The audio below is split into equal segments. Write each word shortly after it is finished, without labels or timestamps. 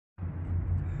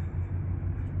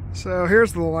So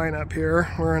here's the lineup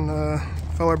here. We're in the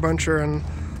feller buncher and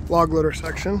log loader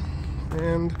section,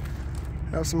 and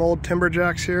have some old timber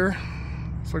jacks here.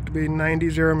 Looks like to be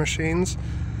 90 machines.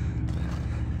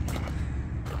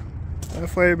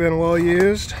 Definitely been well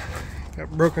used.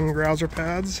 Got broken grouser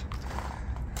pads.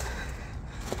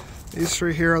 These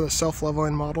three here are the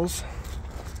self-leveling models.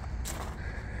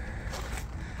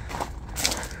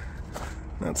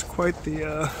 That's quite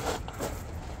the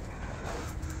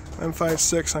I'm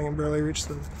 5'6", I can barely reach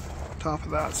the top of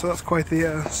that, so that's quite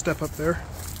the step up there.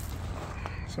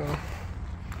 So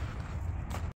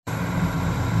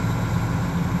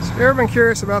if you've ever been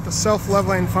curious about the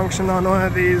self-leveling function on one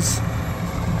of these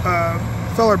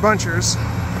feller bunchers,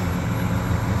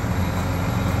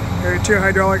 there are two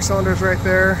hydraulic cylinders right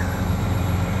there.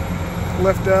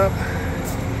 Lift up,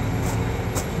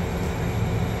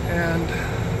 and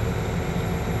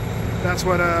that's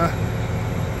what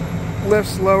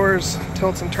lifts, lowers,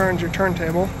 tilts, and turns your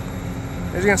turntable.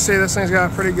 As you can see, this thing's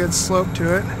got a pretty good slope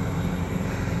to it.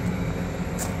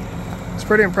 It's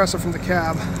pretty impressive from the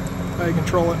cab how you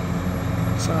control it.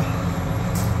 So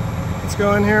let's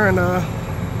go in here and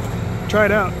try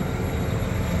it out.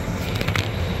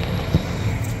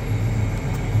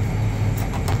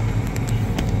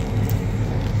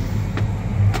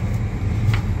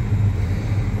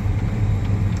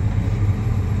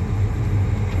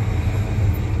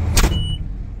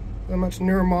 A much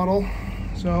newer model,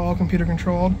 so all computer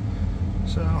controlled.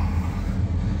 So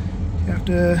you have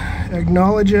to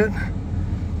acknowledge it,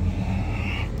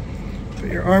 put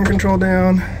your arm control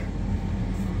down,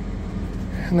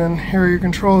 and then here are your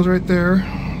controls right there.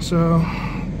 So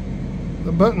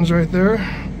the button's right there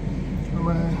on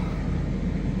my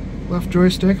left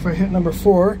joystick. If I hit number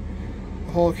 4,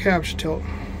 the whole cab should tilt.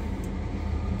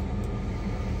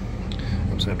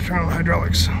 Oops, I have to turn on the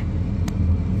hydraulics.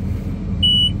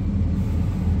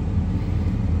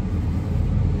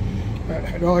 Alright,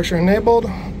 hydraulics are enabled, so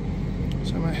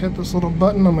I'm going to hit this little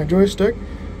button on my joystick,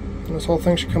 and this whole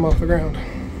thing should come off the ground.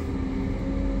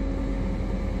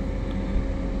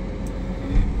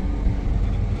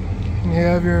 And you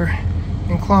have your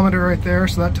inclinometer right there,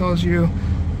 so that tells you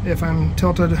if I'm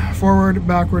tilted forward,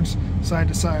 backwards, side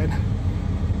to side.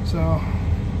 So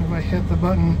if I hit the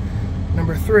button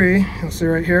number 3, you'll see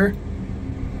right here,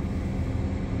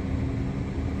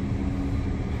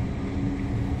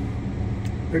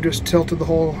 they just tilted the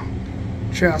whole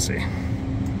chassis.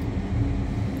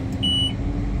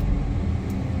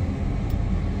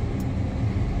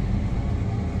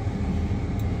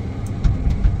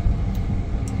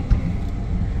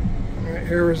 Alright,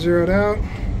 here we're zeroed out.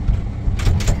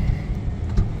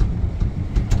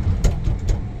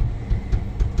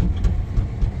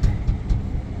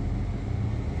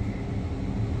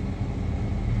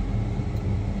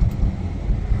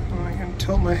 I can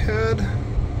tilt my head.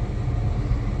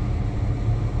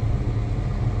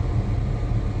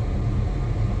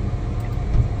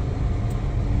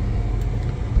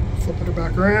 Flip it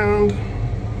back around.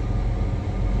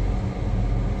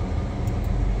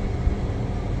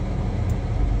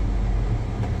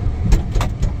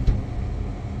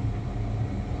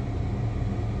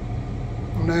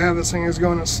 And I have this thing is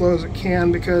going as slow as it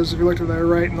can, because if you look to the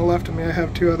right and the left of me, I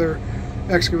have 2 other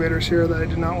excavators here that I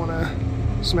did not want to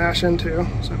smash into,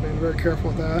 so I'm being very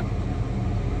careful with that.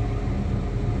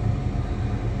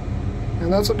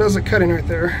 And that's what does the cutting right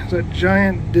there. It's a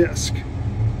giant disc.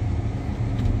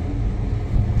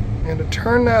 And to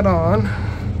turn that on,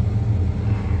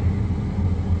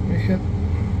 we hit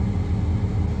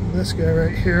this guy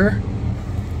right here,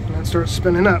 and that starts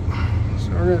spinning up.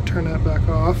 So we're going to turn that back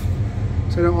off.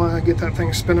 So I don't want to get that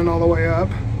thing spinning all the way up,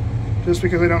 just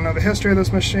because I don't know the history of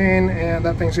this machine, and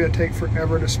that thing's going to take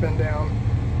forever to spin down.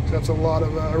 So that's a lot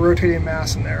of rotating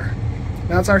mass in there. And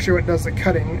that's actually what does the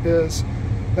cutting, is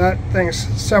that thing's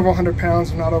several hundred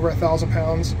pounds, if not over 1,000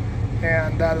 pounds,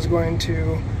 and that is going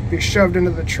to be shoved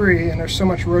into the tree, and there's so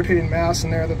much rotating mass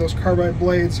in there that those carbide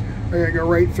blades are going to go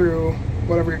right through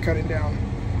whatever you're cutting down.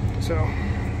 So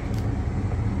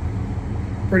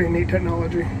pretty neat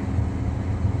technology.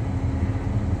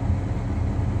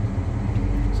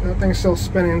 So that thing's still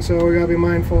spinning, so we gotta be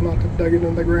mindful not to dug it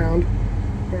into the ground.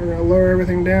 But we're gonna lower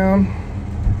everything down.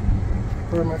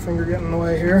 Where my finger getting in the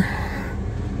way here.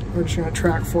 We're just gonna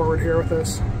track forward here with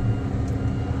this.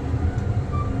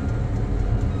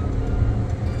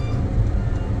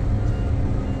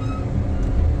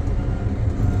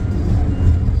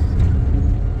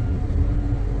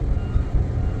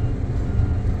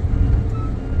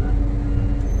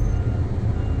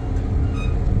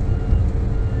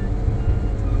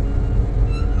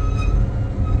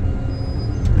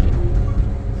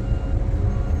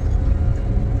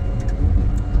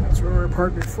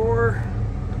 apart before.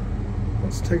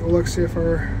 Let's take a look, see if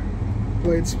our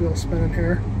blade's still spinning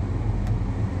here.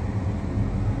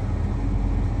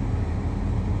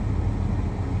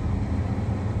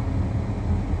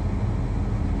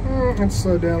 It's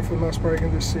slowed down for the most part. You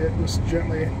can just see it just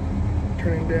gently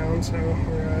turning down, so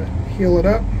we're going to heel it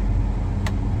up.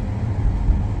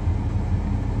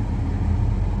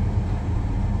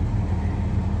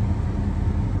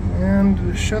 And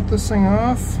to shut this thing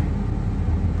off,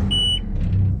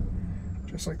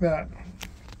 just like that.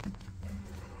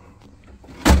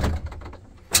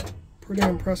 Pretty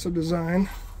impressive design.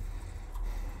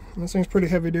 And this thing's pretty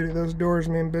heavy duty. Those doors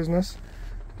mean business.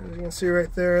 As you can see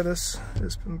right there, this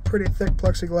is pretty thick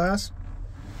plexiglass,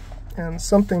 and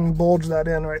something bulged that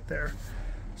in right there.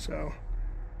 So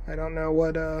I don't know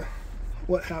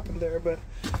what happened there, but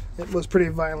it was pretty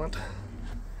violent.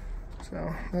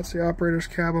 So that's the operator's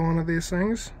cab on one of these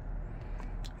things.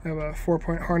 We have a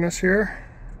 4-point harness here.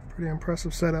 Pretty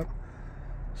impressive setup.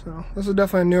 So this is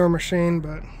definitely a newer machine,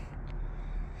 but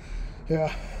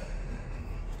yeah.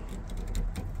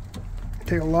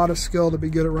 Take a lot of skill to be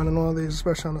good at running one of these,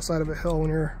 especially on the side of a hill when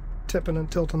you're tipping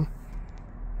and tilting.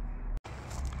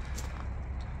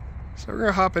 So we're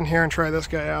gonna hop in here and try this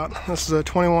guy out. This is a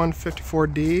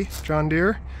 2154D John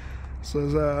Deere. This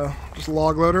is just a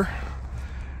log loader,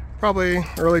 probably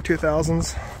early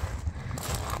 2000s.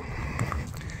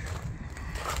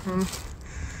 You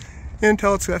can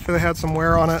tell it's definitely had some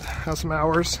wear on it, has some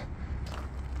hours.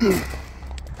 A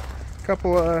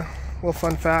couple of little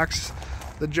fun facts.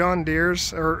 The John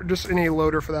Deere's, or just any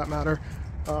loader for that matter,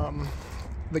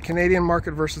 the Canadian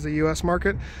market versus the US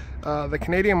market, the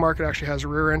Canadian market actually has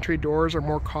rear entry doors are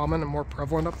more common and more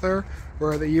prevalent up there,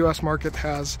 where the US market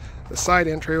has the side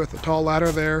entry with the tall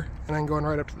ladder there and then going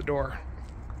right up to the door.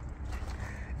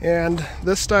 And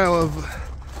this style of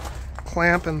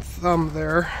clamp and thumb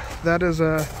there, that is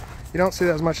you don't see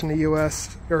that as much in the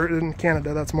US or in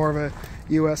Canada. That's more of a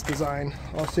US design.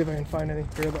 I'll see if I can find any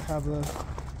here that have the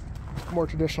more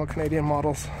traditional Canadian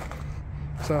models.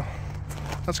 So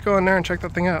let's go in there and check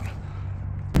that thing out.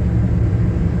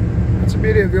 That's the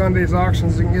beauty of going to these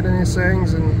auctions. You can get in these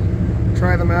things and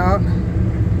try them out.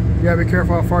 You gotta be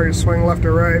careful how far you swing left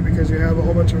or right, because you have a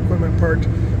whole bunch of equipment parked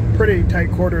pretty tight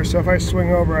quarters. So if I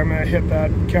swing over, I'm gonna hit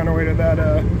that counterweight of that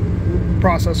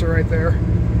processor right there.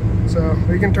 So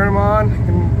you can turn them on, you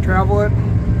can travel it,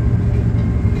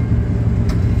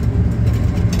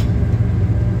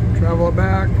 travel it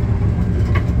back.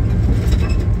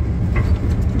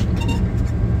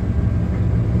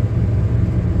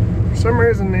 For some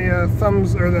reason the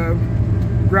thumbs or the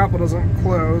grapple doesn't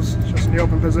close, it's just in the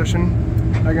open position.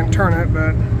 I can turn it,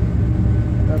 but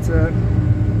that's it.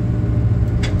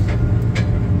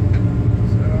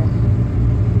 So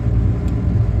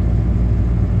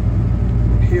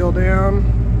heel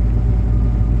down.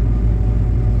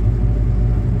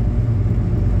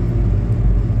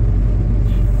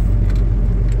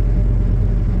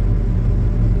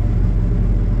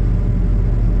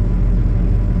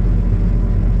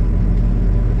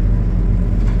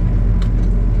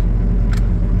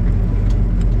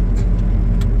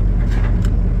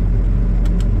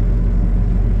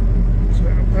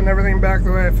 Everything back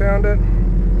the way I found it.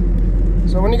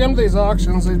 So when you come to these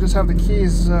auctions, they just have the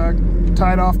keys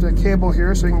tied off the cable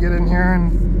here, so you can get in here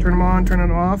and turn them on, turn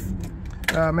it off,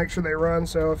 make sure they run.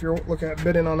 So if you're looking at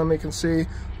bidding on them, you can see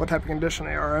what type of condition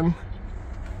they are in.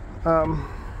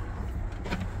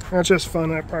 It's just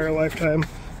fun. In a prior lifetime,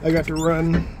 I got to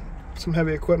run some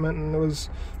heavy equipment, and it was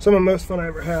some of the most fun I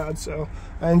ever had. So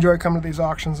I enjoy coming to these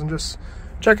auctions and just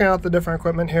checking out the different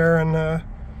equipment here. And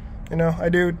you know, I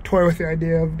do toy with the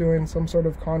idea of doing some sort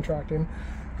of contracting,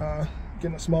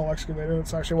 getting a small excavator.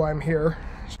 That's actually why I'm here.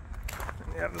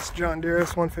 And yeah, this John Deere,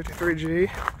 this 153G,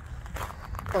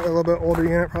 probably a little bit older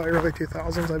unit, probably early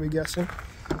 2000s, I'd be guessing.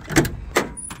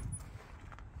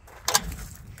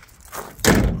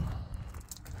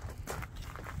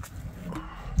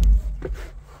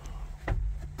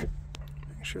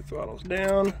 Make sure throttle's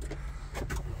down.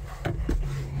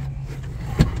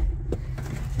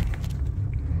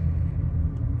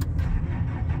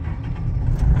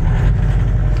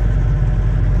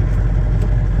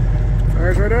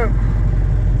 Fires right up.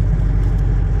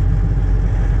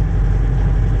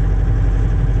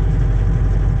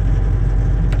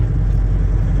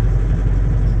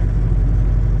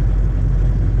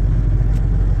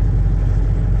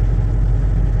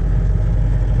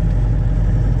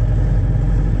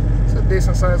 It's a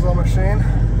decent sized little machine.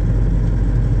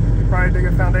 You probably dig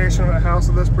a foundation of a house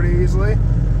with this pretty easily.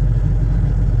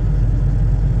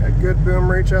 Got good boom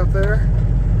reach out there.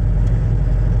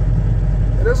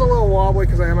 It is a little wobbly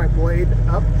because I have my blade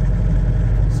up,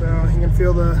 So you can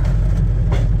feel I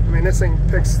mean, this thing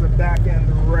picks the back end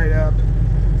right up.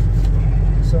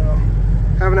 So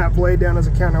having that blade down as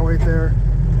a counterweight there,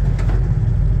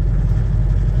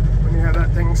 when you have that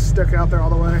thing stuck out there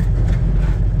all the way,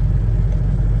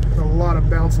 there's a lot of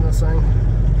bounce in this thing.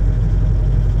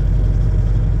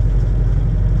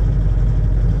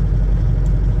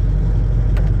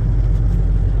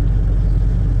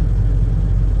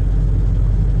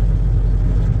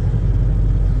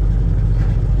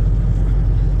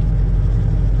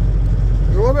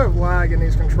 Of lag in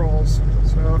these controls,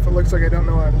 so if it looks like I don't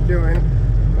know what I'm doing,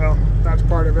 well, that's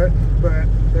part of it, but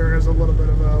there is a little bit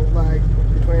of a lag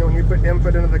between when you put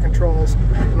input into the controls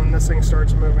and when this thing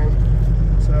starts moving.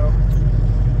 So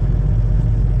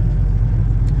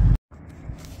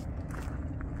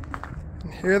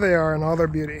and here they are in all their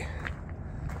beauty.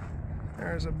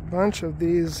 There's a bunch of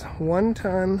these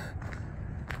 1-ton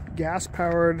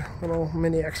gas-powered little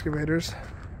mini excavators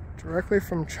directly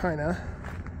from China.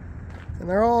 And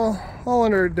they're all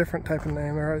under a different type of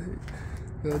name. There are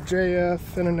the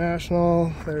JF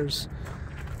International, there's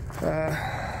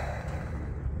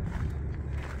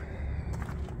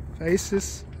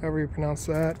Faces, however you pronounce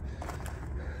that.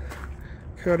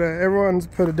 Coda, everyone's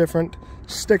put a different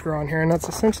sticker on here, and that's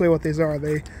essentially what these are.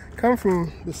 They come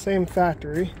from the same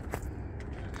factory,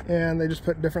 and they just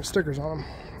put different stickers on them.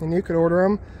 And you could order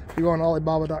them. If you go on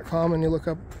Alibaba.com and you look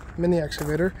up mini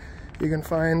excavator, you can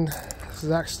find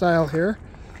exact style here,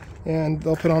 and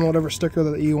they'll put on whatever sticker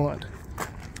that you want.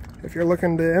 If you're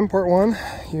looking to import one,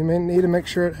 you may need to make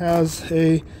sure it has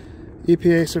a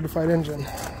EPA certified engine.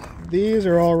 These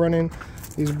are all running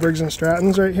these Briggs &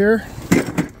 Strattons right here,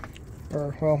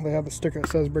 or well, they have the sticker that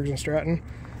says Briggs & Stratton.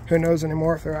 Who knows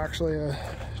anymore if they're actually a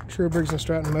true Briggs &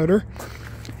 Stratton motor.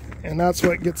 And that's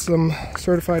what gets them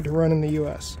certified to run in the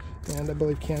US, and I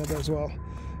believe Canada as well.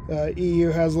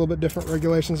 EU has a little bit different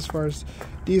regulations as far as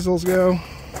diesels go,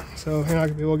 so you're not going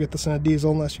to be able to get this in a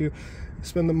diesel unless you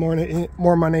spend the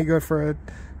more money, go for a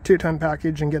 2-ton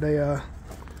package and get a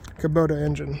Kubota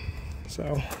engine.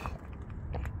 So,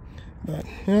 but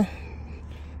yeah,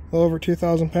 a little over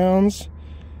 2,000 pounds,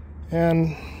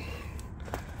 and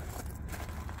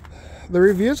the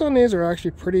reviews on these are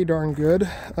actually pretty darn good.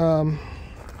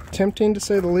 Tempting to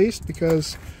say the least,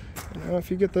 because you know,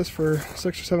 if you get this for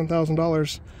 $6,000 or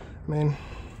 $7,000, I mean,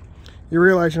 you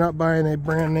realize you're not buying a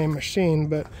brand name machine,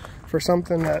 but for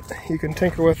something that you can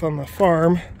tinker with on the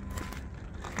farm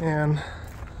and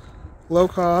low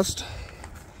cost,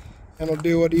 and it'll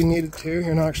do what you need it to.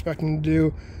 You're not expecting to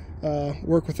do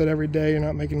work with it every day. You're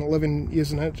not making a living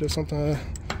using it, just something to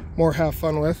more have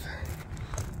fun with.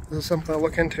 This is something to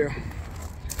look into.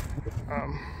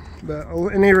 But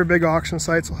any of your big auction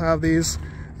sites will have these.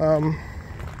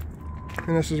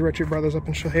 And this is Ritchie Brothers up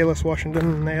in Chehalis,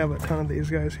 Washington, and they have a ton of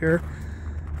these guys here.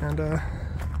 And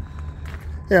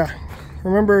yeah,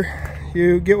 remember,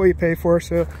 you get what you pay for,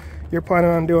 so you're planning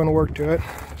on doing work to it.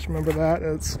 Just remember that.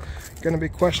 It's going to be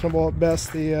questionable at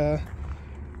best, the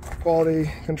quality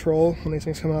control when these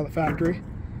things come out of the factory.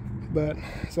 But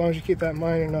as long as you keep that in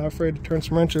mind and not afraid to turn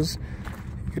some wrenches,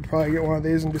 you could probably get one of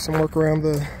these and do some work around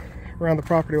the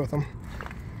property with them.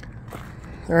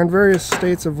 They're in various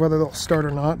states of whether they'll start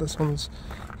or not. This one's,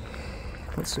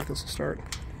 let's see if this will start.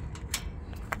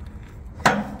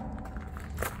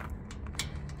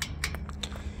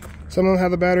 Some of them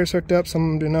have the batteries hooked up, some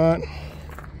of them do not.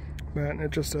 But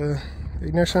it's just a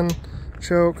ignition,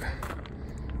 choke,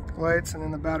 lights, and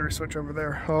then the battery switch over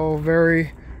there. All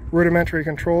very rudimentary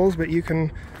controls, but you can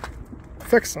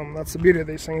fix them. That's the beauty of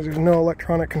these things. There's no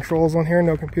electronic controls on here,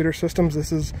 no computer systems.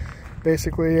 This is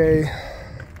basically a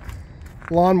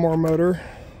lawnmower motor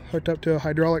hooked up to a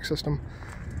hydraulic system.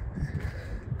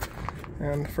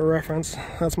 And for reference,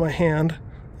 that's my hand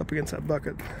up against that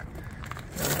bucket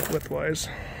widthwise.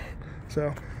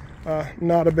 So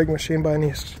not a big machine by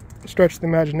any stretch of the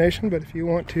imagination, but if you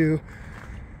want to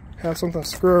have something to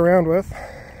screw around with,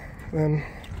 then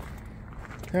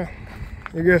yeah,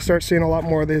 you're going to start seeing a lot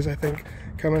more of these, I think,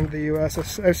 coming to the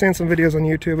US. I've seen some videos on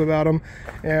YouTube about them,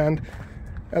 and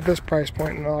at this price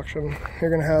point in auction, you're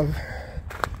going to have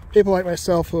people like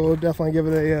myself who will definitely give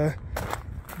it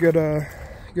a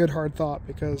good hard thought,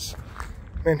 because,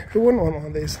 I mean, who wouldn't want one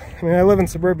of these? I mean, I live in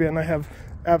suburbia and I have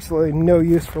absolutely no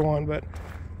use for one, but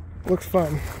it looks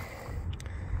fun.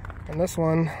 And this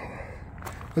one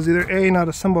was either A, not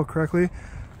assembled correctly,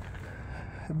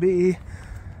 B,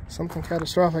 something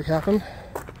catastrophic happened.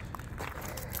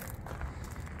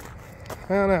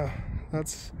 I don't know.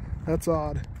 That's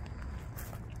odd.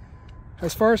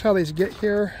 As far as how these get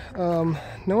here,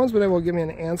 no one's been able to give me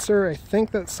an answer. I think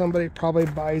that somebody probably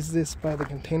buys this by the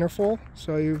container full.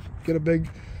 So you get a big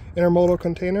intermodal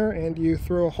container, and you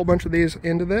throw a whole bunch of these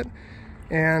into it,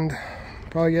 and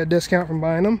probably get a discount from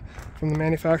buying them from the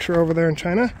manufacturer over there in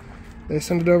China. They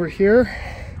send it over here.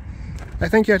 I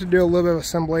think you have to do a little bit of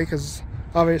assembly because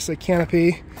obviously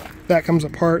canopy, that comes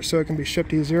apart so it can be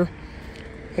shipped easier.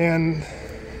 And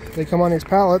they come on these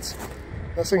pallets.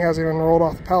 This thing hasn't even rolled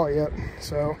off the pallet yet,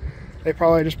 so they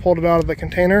probably just pulled it out of the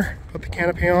container, put the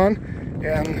canopy on,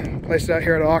 and placed it out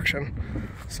here at auction.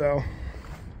 So,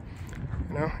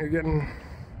 you know, you're getting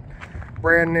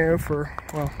brand new for,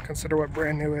 well, consider what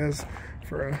brand new is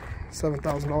for a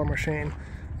 $7,000 machine.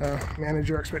 Manage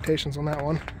your expectations on that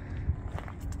one.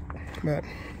 But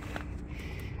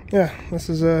yeah, this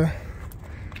is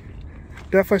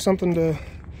definitely something to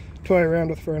toy around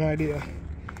with for an idea.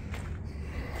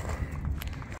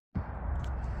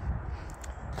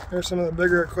 Here's some of the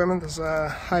bigger equipment. This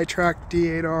High Track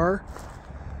D8R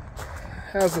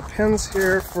has the pins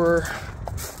here for,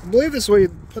 I believe this is where you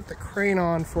put the crane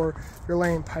on for your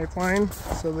laying pipeline.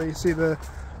 So that you see the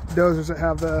dozers that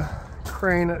have the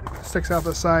crane that sticks out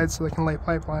the side so they can lay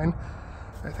pipeline.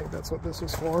 I think that's what this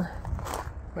is for.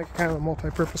 Make it kind of a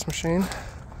multi-purpose machine.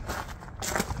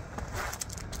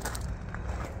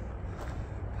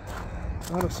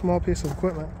 Not a small piece of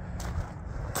equipment.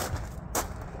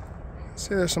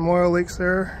 See, there's some oil leaks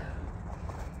there.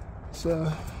 It's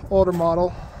an older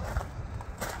model.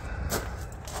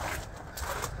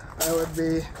 I would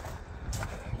be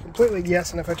completely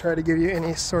guessing if I tried to give you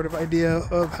any sort of idea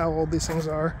of how old these things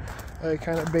are. I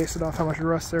kind of base it off how much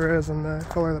rust there is and the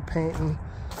color of the paint, and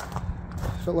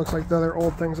if it looks like the other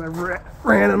old things I've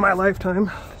ran in my lifetime.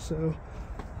 So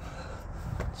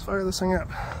let's fire this thing up.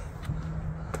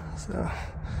 So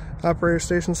operator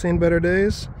station seen better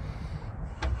days.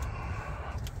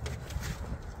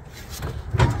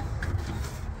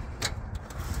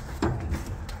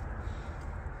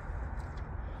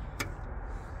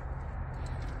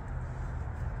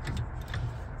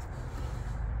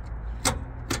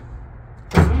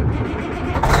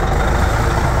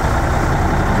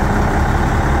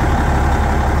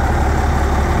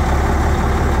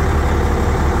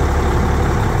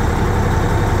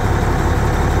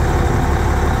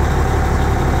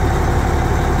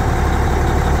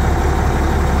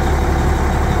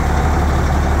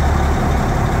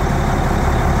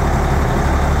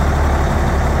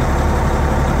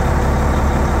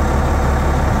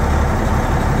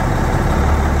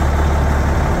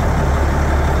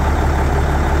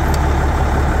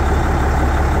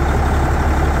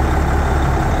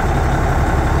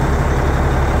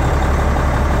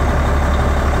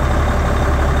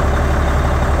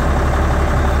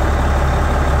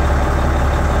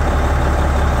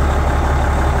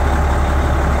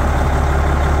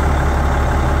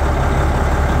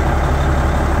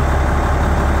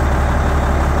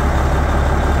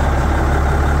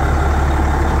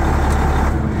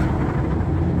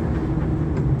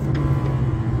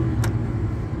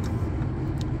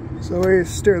 So the way you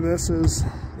steer this is,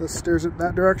 this steers it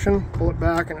that direction, pull it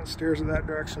back, and it steers it that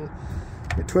direction.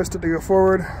 You twist it to go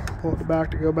forward, pull it back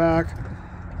to go back,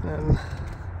 and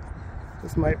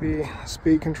this might be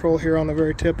speed control here on the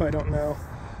very tip, I don't know.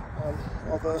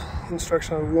 All the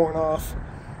instructions have worn off,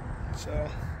 so.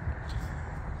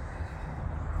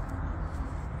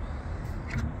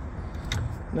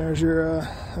 There's your, I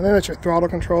think that's your throttle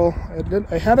control.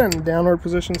 I had it in downward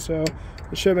position, so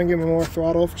it should have been giving me more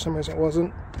throttle. For some reason it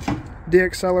wasn't.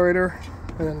 Deaccelerator,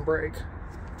 and then brake.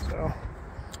 So,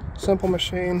 simple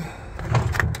machine,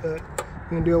 but you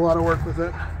can do a lot of work with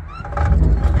it.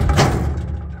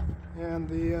 And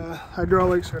the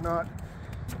hydraulics are not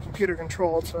computer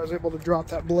controlled, so I was able to drop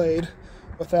that blade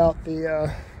without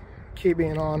the key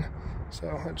being on.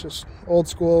 So it's just old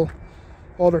school,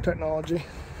 older technology,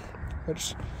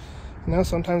 which, you know,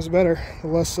 sometimes better. The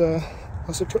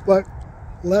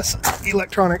less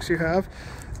electronics you have,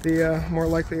 the more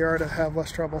likely you are to have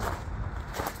less trouble.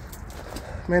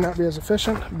 May not be as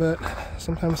efficient, but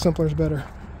sometimes simpler is better.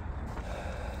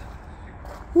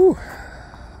 Whew,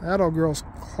 that old girl's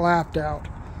clapped out.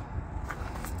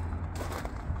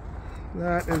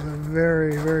 That is a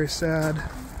very, very sad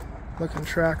looking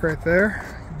track right there.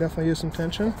 Could definitely use some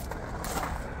tension.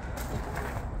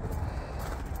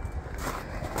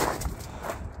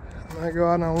 I go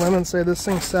out on a limb and say this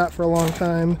thing sat for a long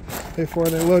time before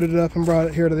they loaded it up and brought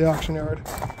it here to the auction yard.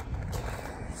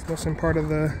 It's missing part of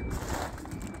the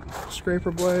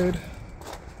scraper blade.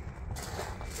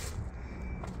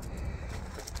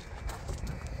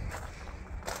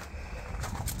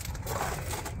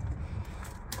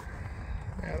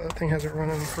 Yeah, that thing hasn't run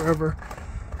in forever.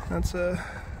 It's a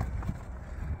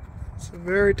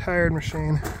very tired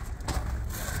machine.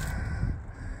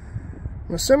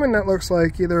 I'm assuming that looks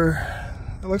like either,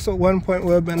 it looks at one point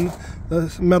would have been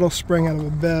the metal spring out of a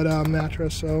bed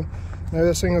mattress. So maybe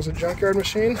this thing was a junkyard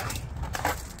machine,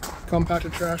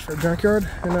 compacted trash for a junkyard,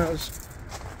 who knows.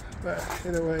 But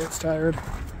either way, it's tired.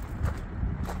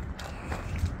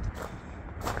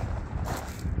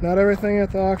 Not everything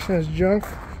at the auction is junk,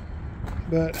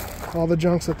 but all the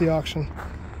junk's at the auction.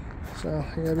 So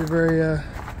you gotta be very,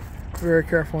 very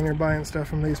careful when you're buying stuff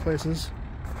from these places.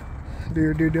 Do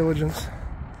your due diligence.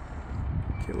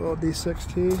 Cute little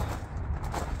D6T.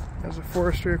 There's a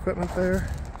forestry equipment there.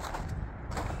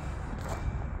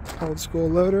 Old school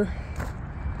loader.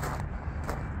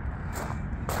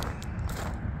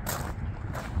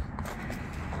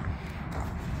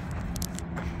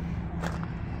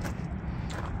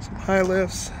 Some high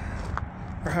lifts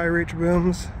or high reach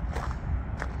booms.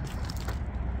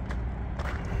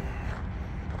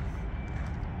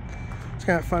 It's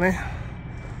kind of funny.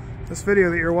 This video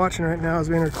that you're watching right now is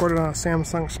being recorded on a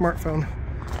Samsung smartphone.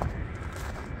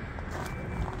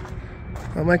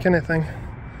 Don't make anything.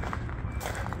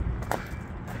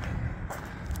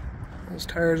 Those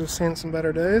tires have seen some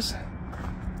better days.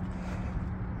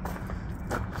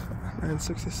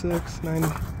 966,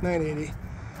 980. One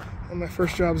of my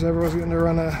first jobs ever was getting to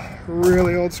run a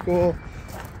really old school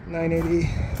 980.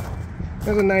 It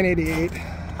was a 988.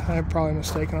 I'm probably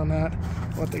mistaken on that,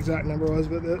 what the exact number was,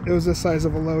 but it was the size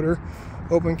of a loader,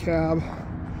 open cab,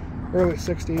 early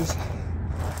 60s.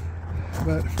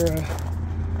 But for a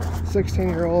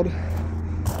 16-year-old,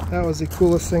 that was the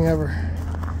coolest thing ever.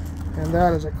 And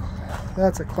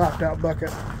that's a clapped out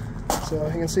bucket. So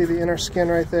you can see the inner skin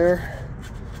right there,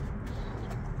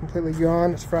 completely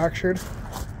gone. It's fractured.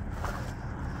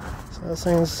 So this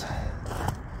thing's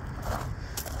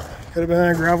could have been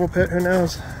in a gravel pit, who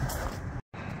knows.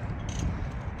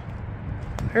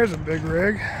 Here's a big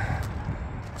rig.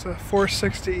 It's a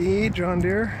 460E John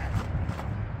Deere.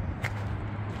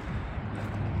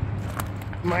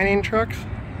 Mining trucks.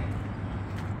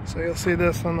 So you'll see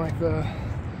this on like the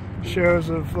shows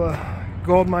of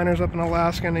gold miners up in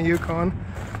Alaska and the Yukon.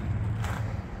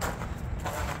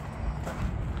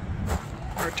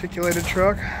 Articulated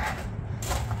truck.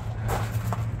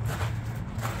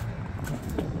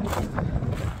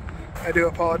 I do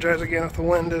apologize again if the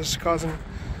wind is causing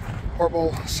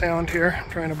horrible sound here. I'm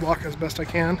trying to block as best I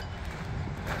can.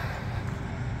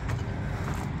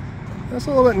 That's a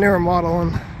little bit newer model,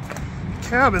 and the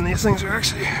cab in these things are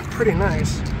actually pretty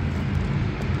nice.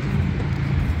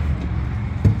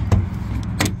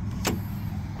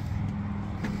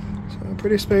 So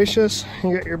pretty spacious.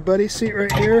 You got your buddy seat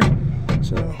right here,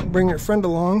 so bring your friend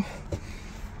along.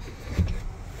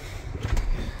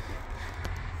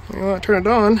 You want to turn it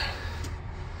on.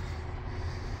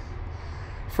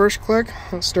 First click,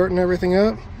 it's starting everything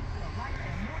up.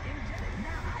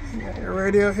 You got your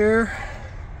radio here,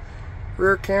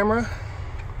 rear camera.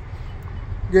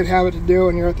 Good habit to do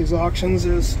when you're at these auctions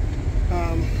is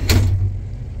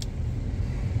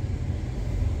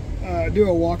do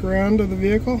a walk around of the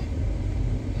vehicle.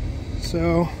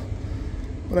 So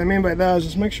what I mean by that is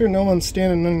just make sure no one's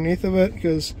standing underneath of it,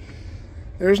 because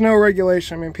there's no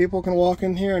regulation. I mean, people can walk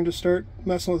in here and just start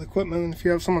messing with equipment, and if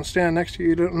you have someone standing next to you,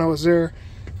 you don't know what's there,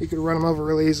 you could run them over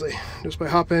really easily just by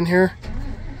hopping in here,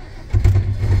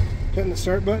 hitting the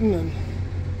start button, and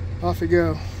off you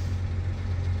go.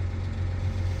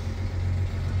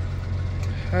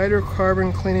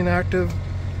 Hydrocarbon cleaning active.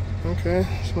 Okay,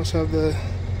 this must have the,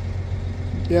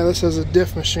 yeah, this has a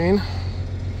diff machine.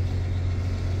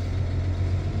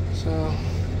 So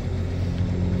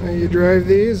how you drive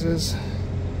these is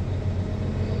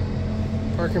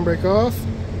parking brake off,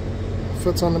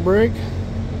 foot's on the brake,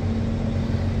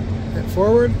 hit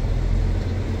forward,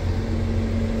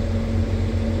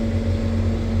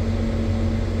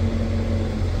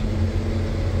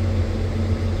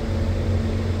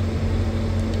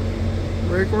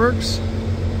 brake works.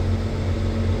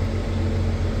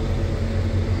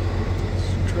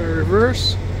 Let's try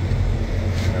reverse.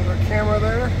 There's our camera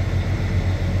there.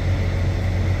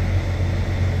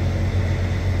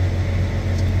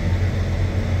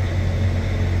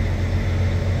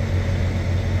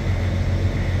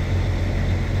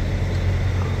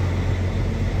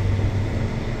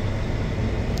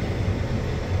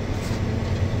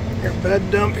 Your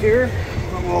bed dump here,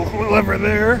 we'll lever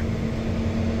there.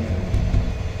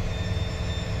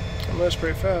 That's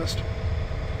pretty fast.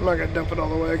 I'm not gonna dump it all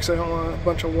the way because I don't want a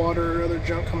bunch of water or other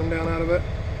junk coming down out of it.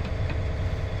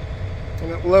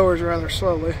 And it lowers rather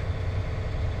slowly.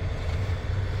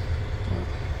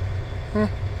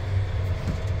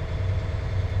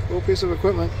 Cool piece of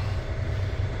equipment.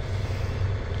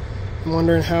 I'm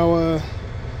wondering how,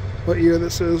 what year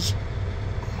this is.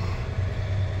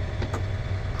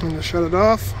 And to shut it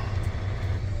off.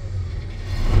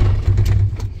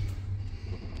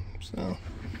 So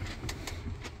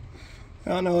I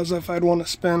don't know as if I'd want to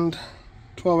spend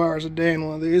 12 hours a day in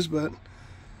one of these, but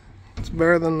it's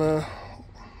better than the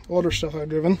older stuff I've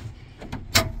driven.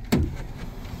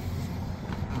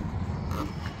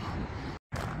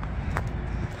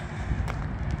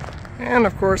 And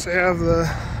of course I have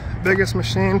the biggest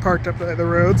machine parked up by the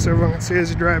road so everyone can see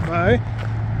as you drive by.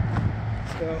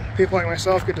 So people like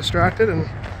myself get distracted and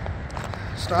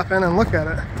stop in and look at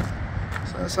it.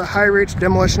 So it's a high-reach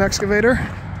demolition excavator.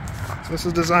 So this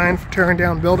is designed for tearing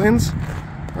down buildings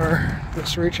or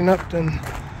just reaching up and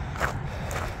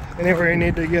anywhere you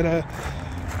need to get a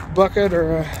bucket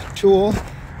or a tool.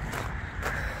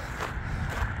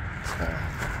 So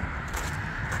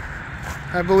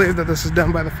I believe that this is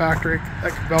done by the factory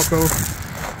that Velco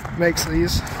makes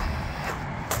these.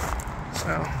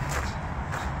 So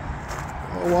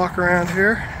we'll walk around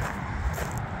here.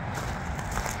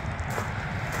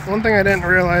 One thing I didn't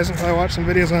realize until I watched some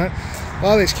videos on it, a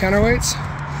lot of these counterweights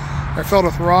are filled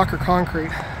with rock or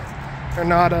concrete. They're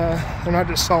not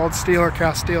just solid steel or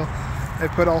cast steel. They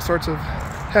put all sorts of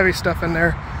heavy stuff in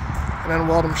there and then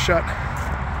weld them shut.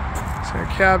 So your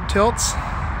cab tilts.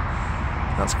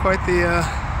 That's quite the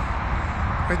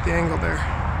angle there.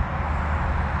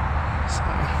 So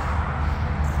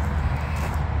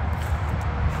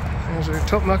there's your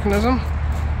tilt mechanism.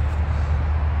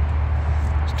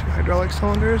 There's 2 hydraulic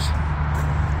cylinders.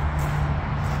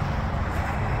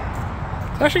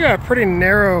 It's actually got a pretty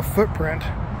narrow footprint.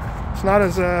 It's not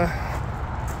as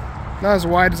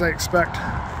wide as I expect.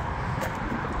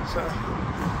 So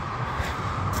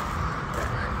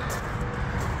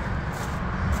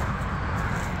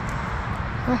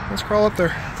well, let's crawl up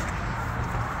there.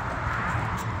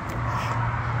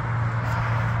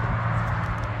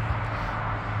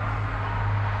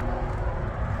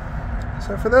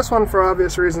 So for this one, for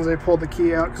obvious reasons, I pulled the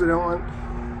key out because I don't want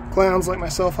clowns like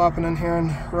myself hopping in here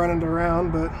and running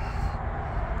around, but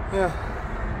yeah,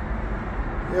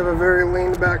 you have a very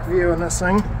lean back view in this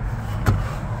thing.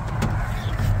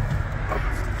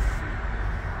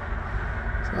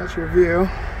 So that's your view.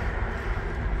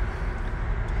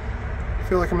 I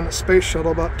feel like I'm in a space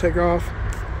shuttle about to take off,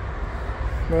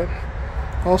 but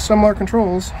all similar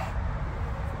controls.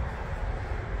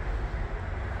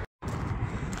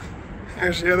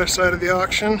 Here's the other side of the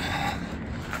auction.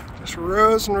 Just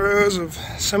rows and rows of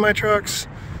semi-trucks,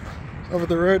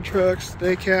 over-the-road trucks,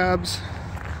 day cabs.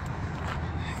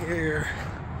 You get your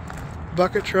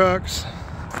bucket trucks,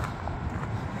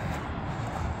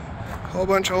 a whole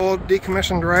bunch of old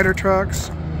decommissioned rider trucks,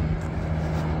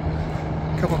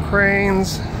 a couple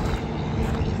cranes.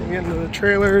 You get into the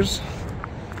trailers.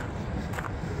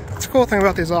 What's the cool thing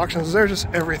about these auctions is there's just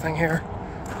everything here.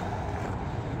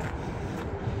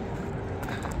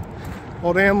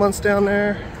 Old ambulance down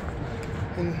there,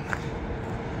 and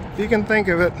if you can think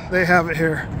of it, they have it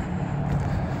here.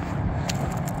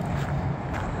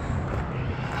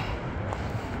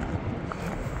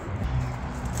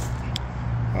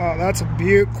 Oh, that's a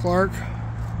beaut, Clark.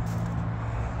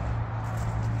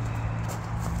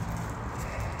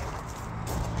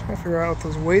 Trying to figure out what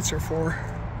those weights are for.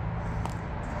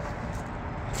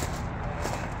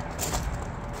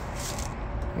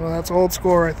 Well, that's old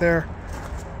school right there.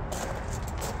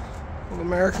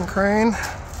 American crane.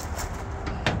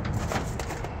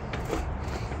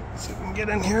 So we can get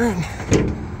in here and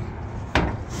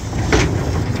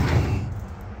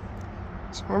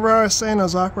so remember I was saying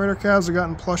those operator cabs have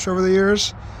gotten plush over the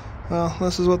years? Well,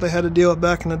 this is what they had to deal with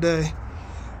back in the day.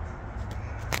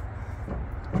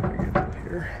 Get up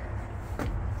here.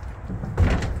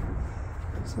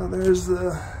 So there's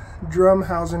the drum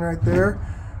housing right there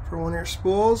for one of your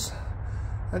spools.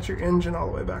 That's your engine all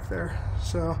the way back there.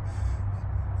 So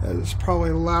it's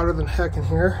probably louder than heck in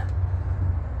here.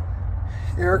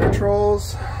 Air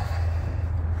controls.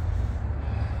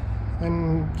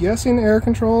 I'm guessing air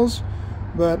controls,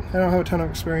 but I don't have a ton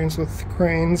of experience with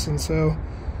cranes, and so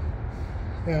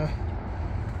yeah,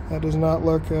 that does not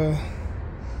look like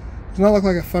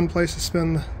a fun place to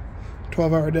spend a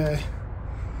 12-hour day.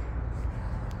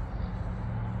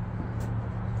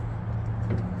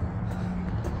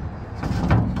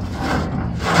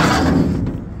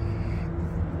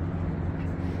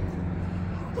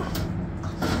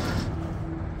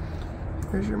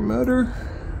 There's your motor.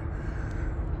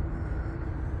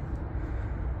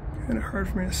 Kind of hard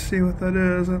for me to see what that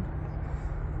is.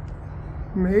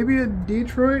 Maybe a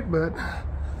Detroit, but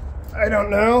I don't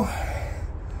know.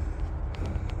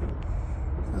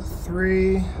 A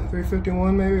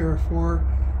 351 maybe, or a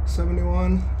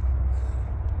 471.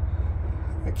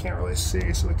 I can't really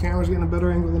see, so the camera's getting a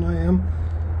better angle than I am.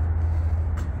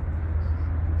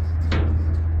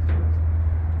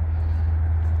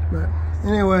 But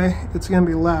anyway, it's going to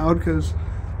be loud because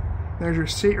there's your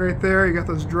seat right there. You got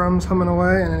those drums humming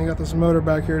away, and then you got this motor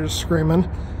back here just screaming.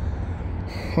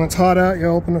 When it's hot out, you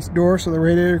open this door so the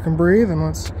radiator can breathe, and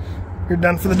once you're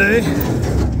done for the day,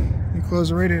 you close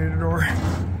the radiator door.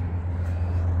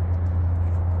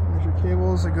 There's your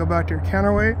cables that go back to your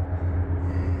counterweight.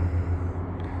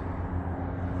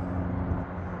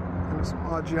 And there's some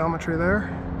odd geometry there.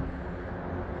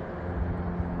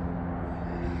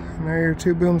 And there are your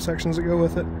two boom sections that go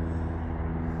with it.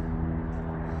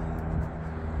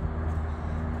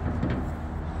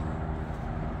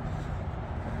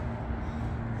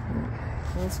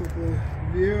 That's what the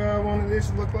view out of one of these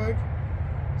would look like.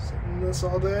 Sitting in this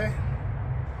all day.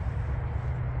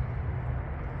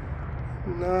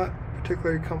 Not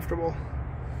particularly comfortable.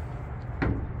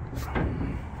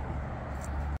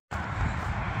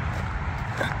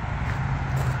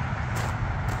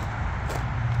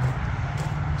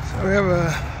 So we have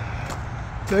a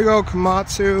big old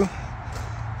Komatsu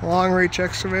long reach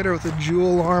excavator with a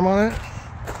Jewel arm on it.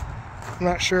 I'm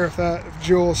not sure if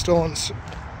Jewel is still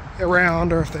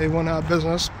around or if they went out of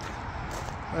business.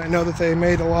 I know that they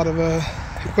made a lot of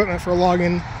equipment for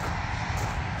logging,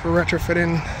 for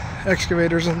retrofitting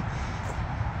excavators and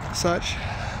such.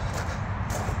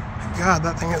 God,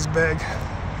 that thing is big.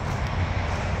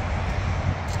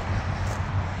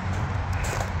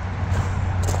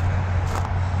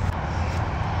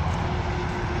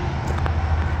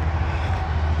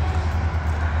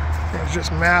 It's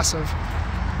just massive.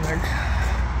 Like,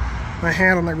 my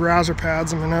hand on the grouser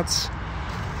pads, I mean, that's...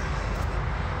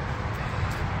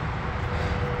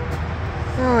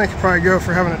 Well, I could probably go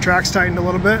for having the tracks tightened a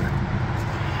little bit.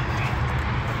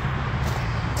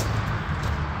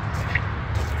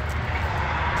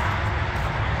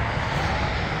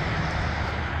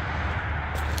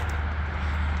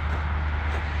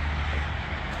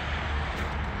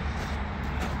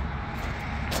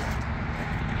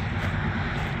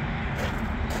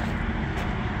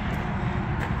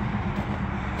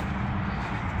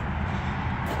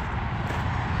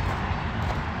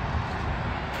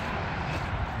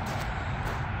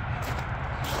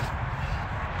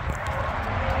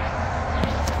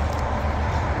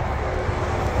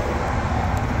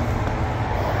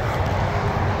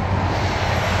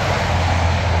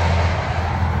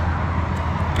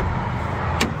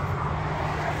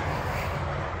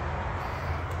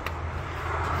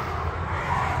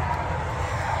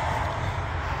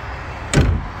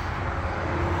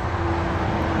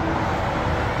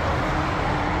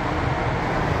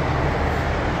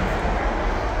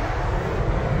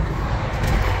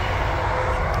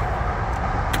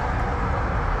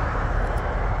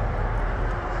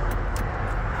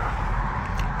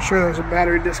 Sure, there's a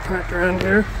battery disconnect around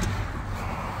here.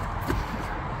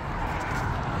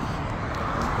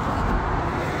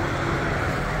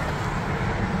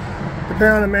 Depending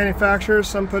on the manufacturers,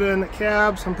 some put it in the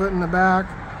cab, some put it in the back.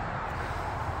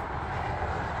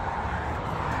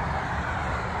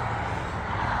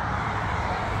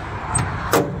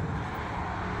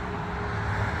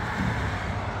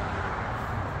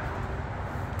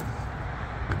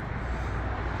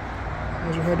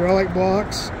 There's your hydraulic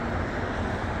blocks.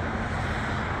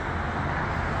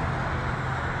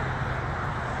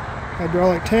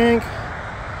 Hydraulic tank,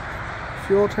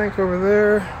 fuel tank over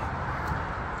there,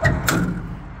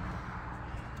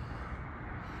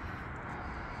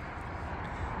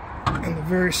 and the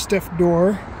very stiff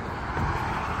door.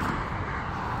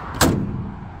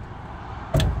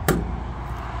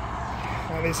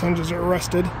 All these hinges are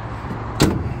rusted.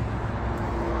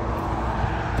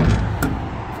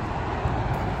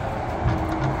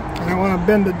 I don't want to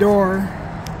bend the door,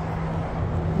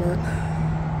 but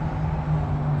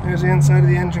there's the inside of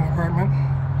the engine compartment.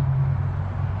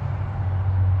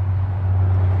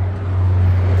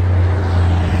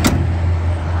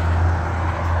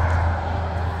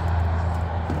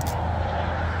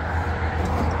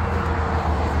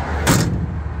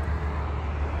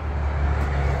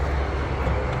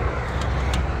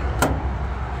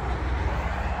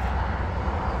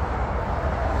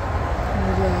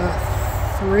 There's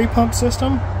a 3-pump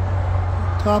system.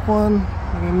 Top one,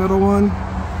 maybe middle one,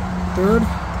 third.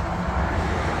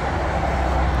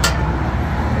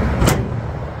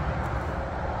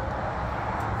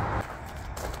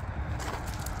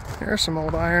 There's some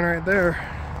old iron right there.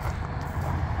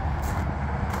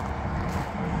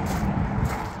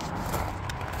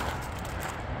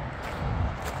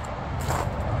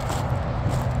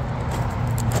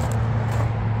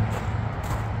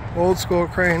 Old school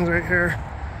cranes right here.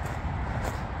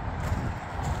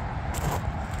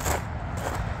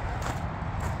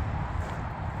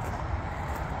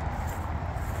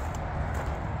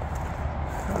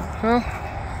 Well,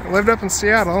 I lived up in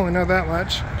Seattle, we know that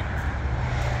much.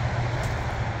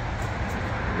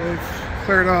 They've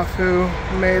cleared off who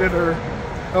made it or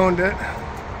owned it.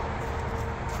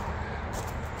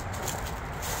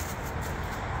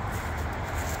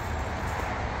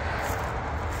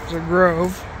 There's a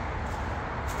grove.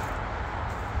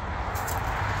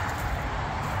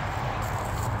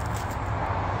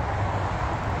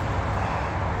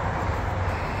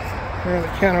 There are the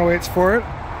counterweights for it.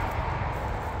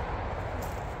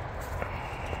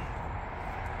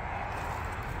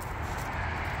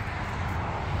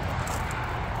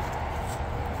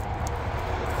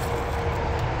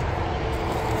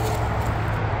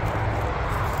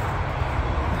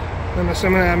 I'm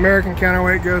assuming that American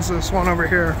counterweight goes to this one over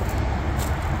here.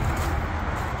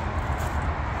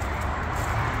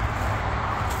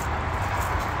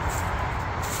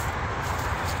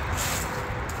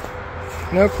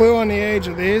 No clue on the age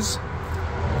of these.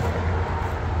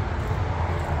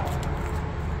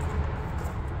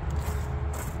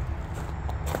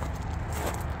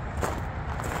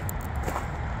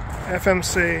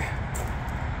 FMC.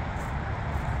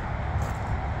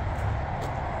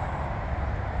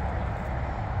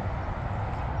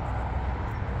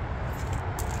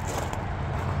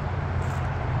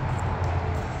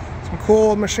 Some cool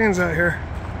old machines out here.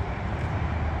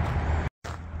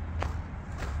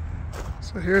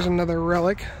 So here's another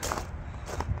relic.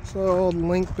 It's an old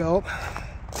link belt.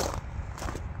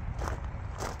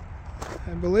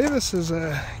 I believe this is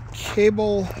a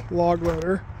cable log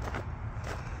loader.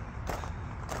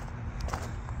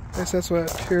 I guess that's what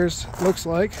it appears, looks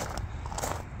like.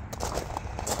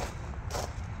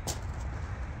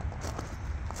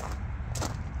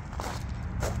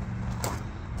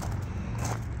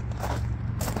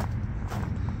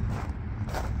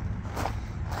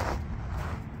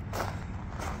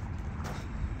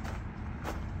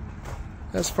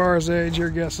 As far as age, your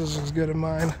guess is as good as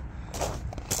mine.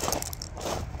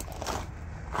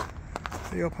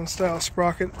 The open style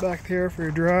sprocket back here for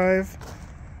your drive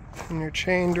and your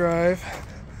chain drive.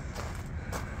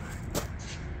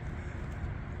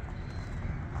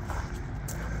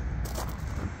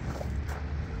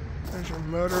 There's your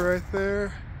motor right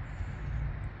there.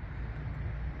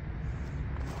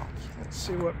 Let's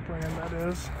see what brand that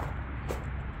is.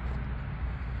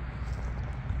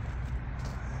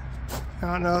 I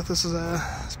don't know if this is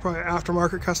it's probably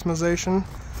aftermarket customization,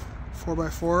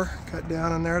 4x4 cut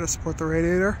down in there to support the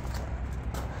radiator.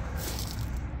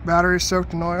 Battery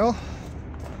soaked in oil.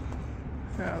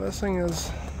 Yeah, this thing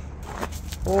is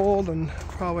old and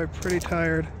probably pretty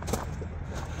tired.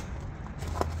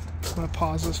 I'm gonna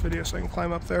pause this video so I can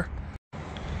climb up there.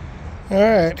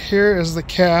 Alright, here is the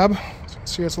cab.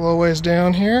 See, it's a little ways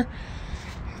down here.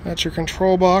 That's your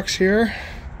control box here.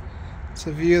 It's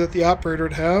a view that the operator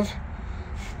would have.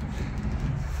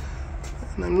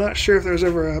 And I'm not sure if there's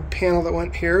ever a panel that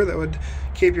went here that would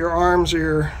keep your arms or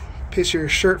your piece of your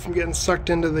shirt from getting sucked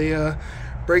into the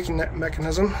braking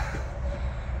mechanism.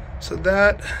 So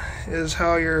that is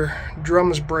how your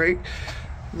drums brake.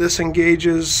 This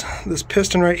engages this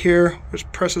piston right here,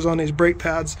 which presses on these brake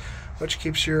pads, which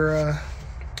keeps your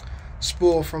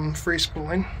spool from free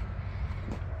spooling.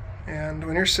 And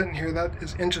when you're sitting here, that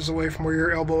is inches away from where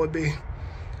your elbow would be.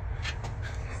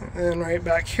 And right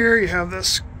back here you have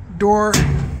this door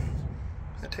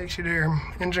that takes you to your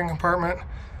engine compartment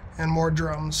and more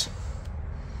drums.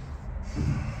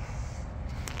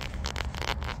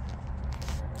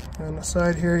 On the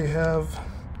side here you have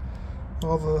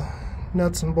all the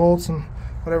nuts and bolts and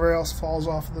whatever else falls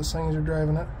off of this thing as you're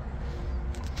driving it.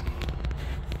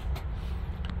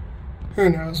 Who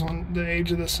knows when the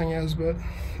age of this thing is, but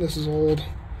this is old.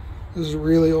 This is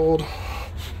really old.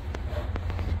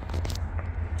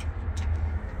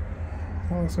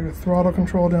 Oh, looks like a throttle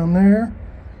control down there,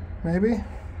 maybe.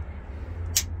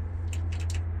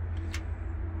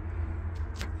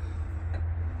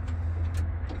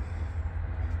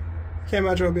 Can't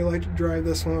imagine what it'd be like to drive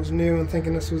this when it was new and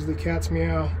thinking this was the cat's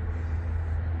meow.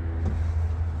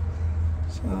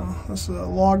 So this is a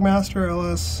Logmaster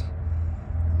LS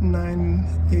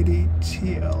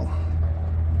 980TL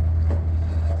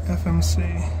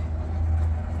FMC.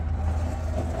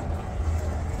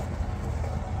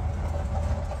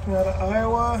 Out of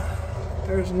Iowa.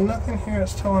 There's nothing here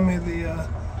that's telling me the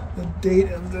date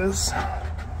of this.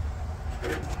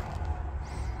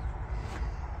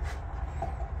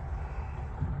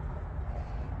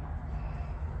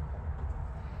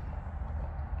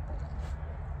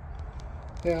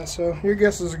 Yeah, so your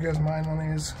guess is as good as mine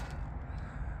on these.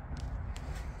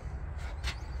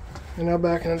 You know,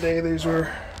 back in the day, these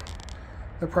were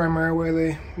the primary way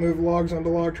they moved logs onto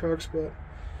log trucks, but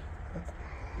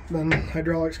then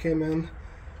hydraulics came in,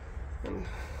 and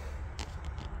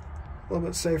a little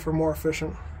bit safer, more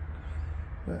efficient.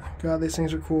 But God, these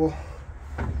things are cool.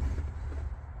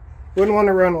 Wouldn't want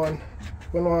to run one.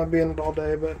 Wouldn't want to be in it all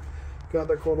day, but God,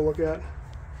 they're cool to look at.